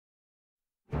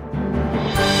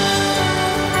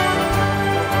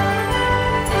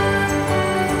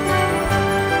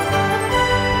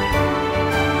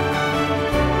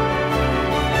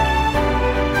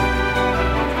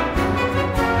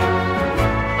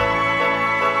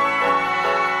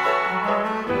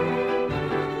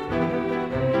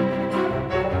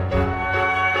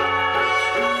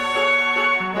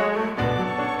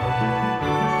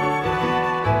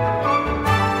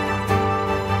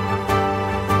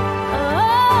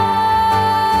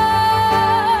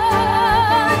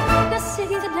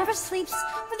sleeps,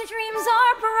 where the dreams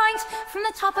are bright. From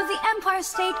the top of the Empire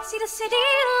State, see the city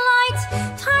lights.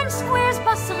 Times Square's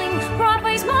bustling,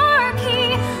 Broadway's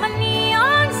marquee, a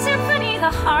neon symphony,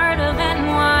 the heart of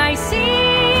NYC.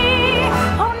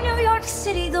 Oh, New York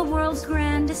City, the world's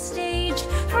grandest stage.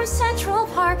 From Central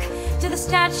Park to the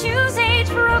Statue's Age,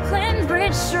 Brooklyn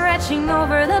Bridge stretching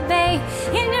over the bay.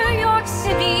 In New York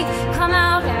City, come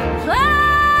out and play.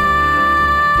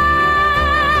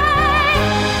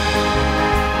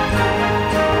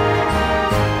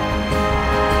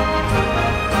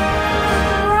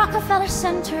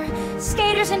 Center,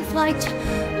 skaters in flight,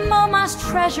 MoMA's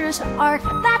treasures, art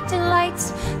that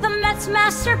delights. The Met's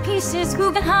masterpieces,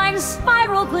 Guggenheim's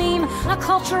spiral gleam, a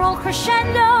cultural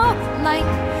crescendo like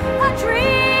a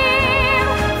dream.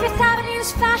 Fifth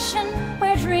Avenue's fashion,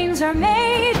 where dreams are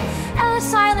made.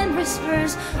 Ellis Island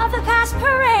whispers of the past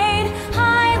parade.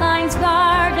 Highline's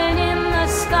garden in the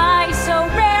sky so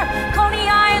rare. Coney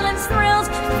Island's thrills,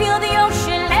 feel the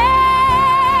ocean air.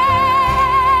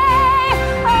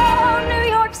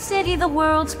 The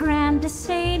world's grandest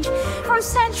stage. From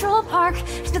Central Park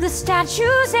to the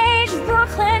Statue's Age,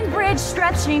 Brooklyn Bridge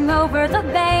stretching over the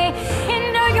bay.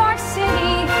 In New York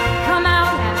City, come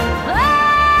out and play.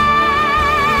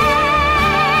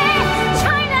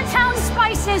 Chinatown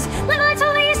spices, Little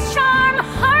Italy's charm,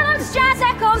 Harlem's jazz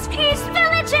echoes, East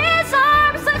Village's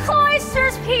arms, the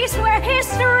cloister's peace where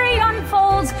history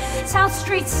unfolds, South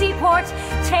Street Seaport,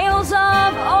 tales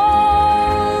of old.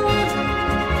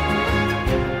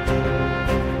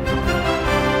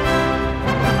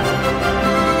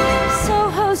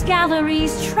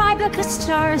 Galleries, Tribeca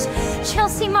stars,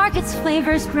 Chelsea Market's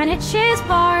flavors, Greenwich's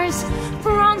bars,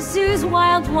 Bronx Zoo's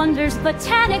wild wonders,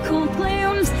 botanical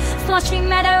blooms, Flushing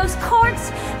Meadows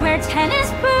courts where tennis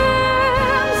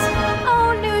booms.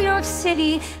 Oh, New York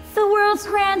City, the world's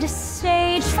grandest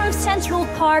stage. From Central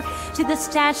Park to the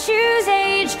Statue's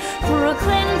Age,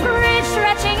 Brooklyn Bridge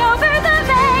stretching over the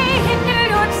bay. In New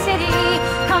York City,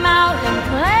 come out and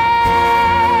play.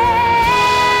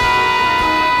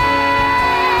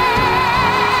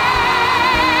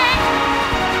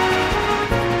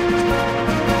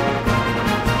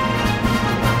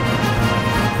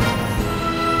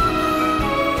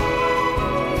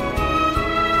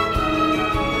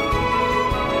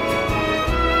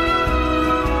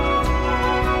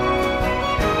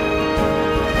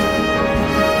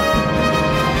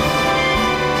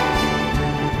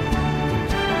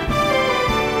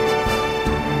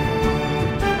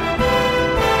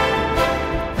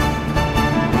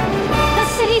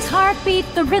 Heartbeat,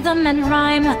 the rhythm and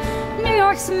rhyme, New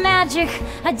York's magic,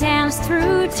 a dance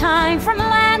through time. From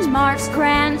landmarks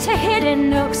grand to hidden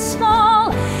nooks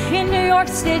small, in New York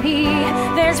City,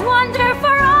 there's wonder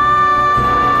for all.